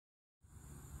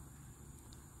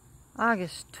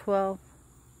August 12th,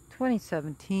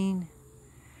 2017.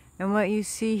 And what you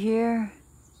see here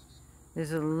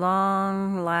is a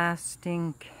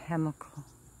long-lasting chemical.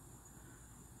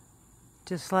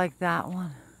 Just like that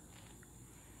one.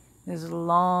 There's a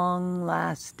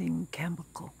long-lasting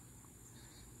chemical.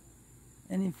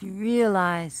 And if you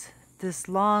realize this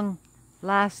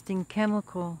long-lasting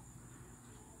chemical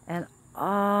and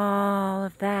all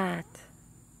of that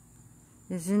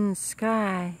is in the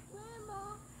sky,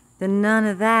 then none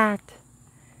of that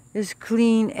is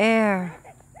clean air.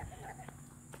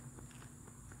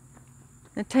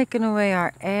 They're taking away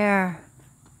our air.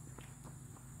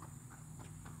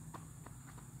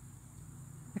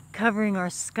 They're covering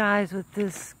our skies with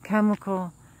this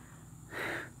chemical.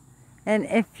 And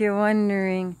if you're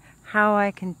wondering how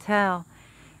I can tell,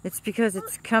 it's because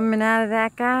it's coming out of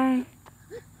that guy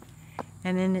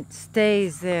and then it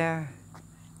stays there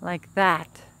like that.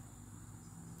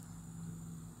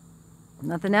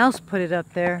 Nothing else put it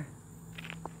up there.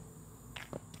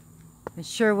 It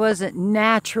sure wasn't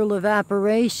natural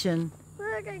evaporation,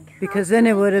 because then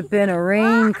it would have been a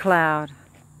rain cloud,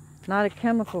 not a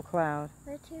chemical cloud.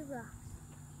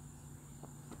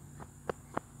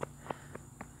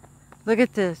 Look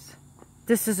at this.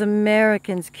 This is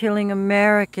Americans killing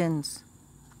Americans.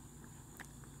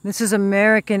 This is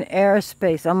American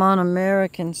airspace. I'm on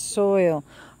American soil.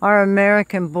 Our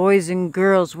American boys and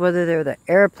girls, whether they're the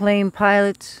airplane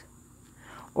pilots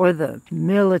or the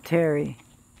military,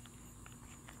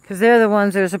 because they're the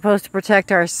ones that are supposed to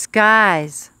protect our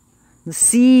skies, the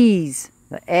seas,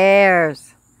 the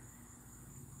airs.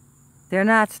 They're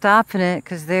not stopping it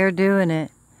because they're doing it.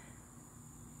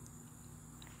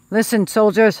 Listen,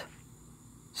 soldiers,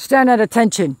 stand at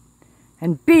attention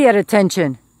and be at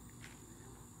attention.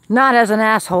 Not as an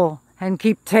asshole and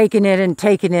keep taking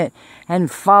it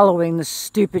and following the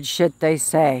stupid shit they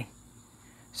say.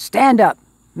 Stand up,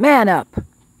 man up.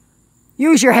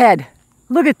 Use your head.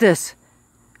 Look at this.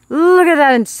 Look at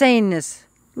that insaneness.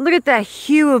 Look at that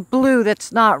hue of blue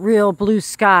that's not real blue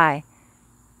sky.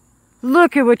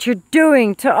 Look at what you're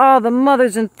doing to all the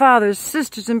mothers and fathers,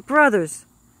 sisters and brothers.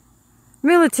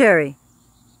 Military,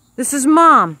 this is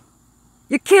Mom.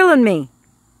 You're killing me.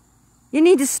 You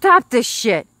need to stop this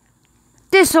shit.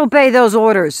 Disobey those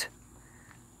orders.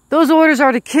 Those orders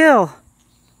are to kill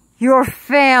your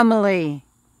family.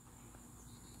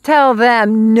 Tell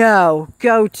them no.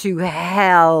 Go to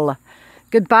hell.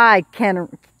 Goodbye,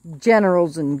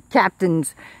 generals and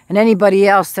captains and anybody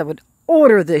else that would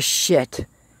order this shit.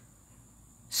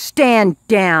 Stand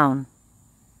down.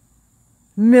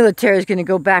 Military is going to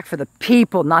go back for the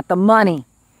people, not the money.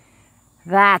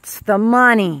 That's the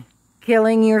money.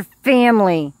 Killing your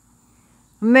family.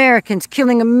 Americans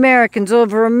killing Americans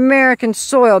over American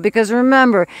soil. Because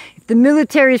remember, if the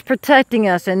military is protecting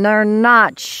us and they're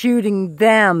not shooting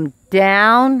them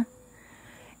down,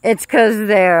 it's because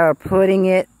they're putting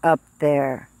it up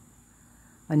there.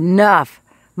 Enough.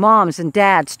 Moms and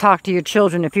dads, talk to your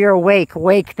children. If you're awake,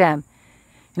 wake them.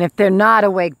 And if they're not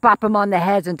awake, bop them on the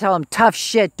heads and tell them, tough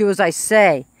shit, do as I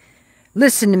say.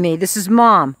 Listen to me, this is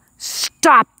Mom.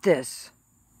 Stop this.